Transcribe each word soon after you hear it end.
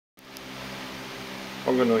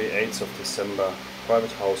Honganui, 8th of December,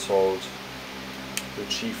 private household,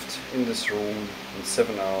 achieved in this room in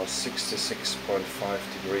 7 hours 66.5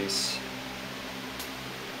 degrees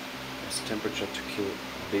as temperature to kill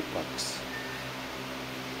bed bugs.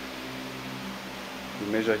 We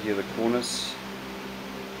measure here the corners.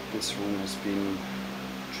 This room has been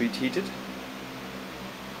treated with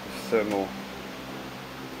thermal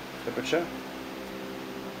temperature.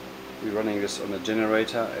 We're running this on a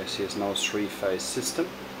generator as he has now 3-phase system.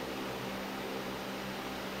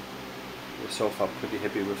 We're so far pretty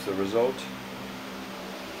happy with the result.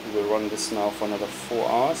 We will run this now for another 4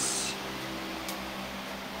 hours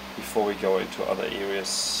before we go into other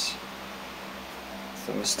areas.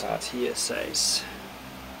 Thermostat here says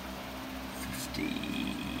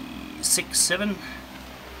 56.7.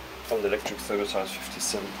 On the electric thermostat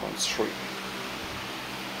 57.3.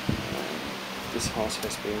 This house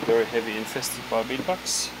has been very heavy infested by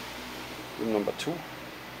bedbugs. Room number 2.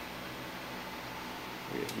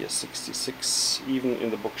 We are here 66, even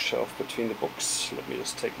in the bookshelf between the books. Let me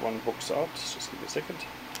just take one box out, just give me a second.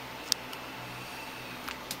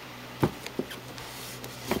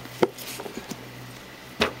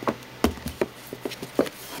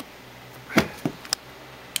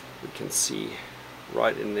 We can see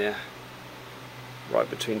right in there, right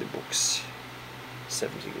between the books,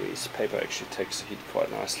 7 degrees. Paper actually takes the heat quite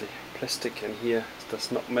nicely. Plastic in here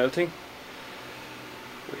does not melting.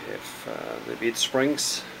 We have the bed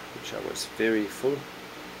springs, which I was very full,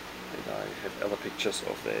 and I have other pictures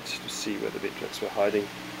of that to see where the bedbugs were hiding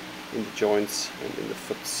in the joints and in the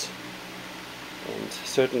foots. And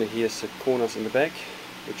certainly here's the corners in the back,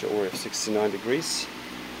 which are already have 69 degrees.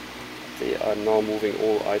 They are now moving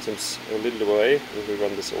all items a little away, and we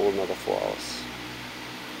run this all another 4 hours.